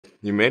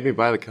You made me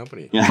buy the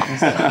company. Yeah.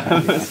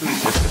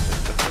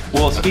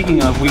 Well,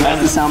 speaking of,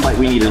 That's the soundbite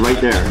we needed right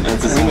there.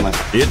 That's the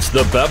soundbite. It's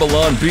the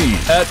Babylon Bee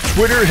at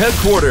Twitter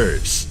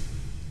headquarters.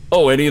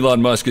 Oh, and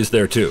Elon Musk is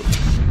there too.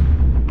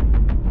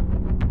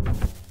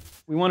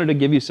 we wanted to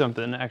give you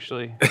something,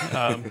 actually.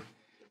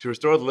 To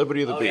restore the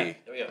liberty of the bee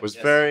was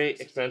very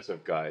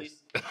expensive, guys.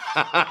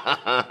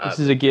 This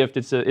is a gift.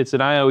 It's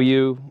an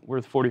IOU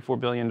worth $44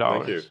 billion.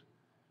 Thank you.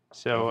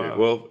 So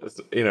Well,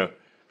 you know,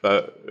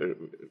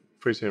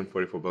 pretty soon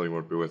 44 billion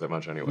won't be worth that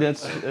much anyway.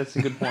 that's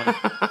a good point.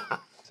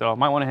 So I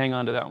might want to hang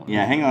on to that one.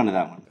 Yeah, hang on to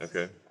that one.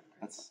 Okay.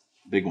 That's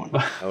a big one.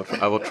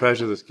 I will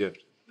treasure this gift.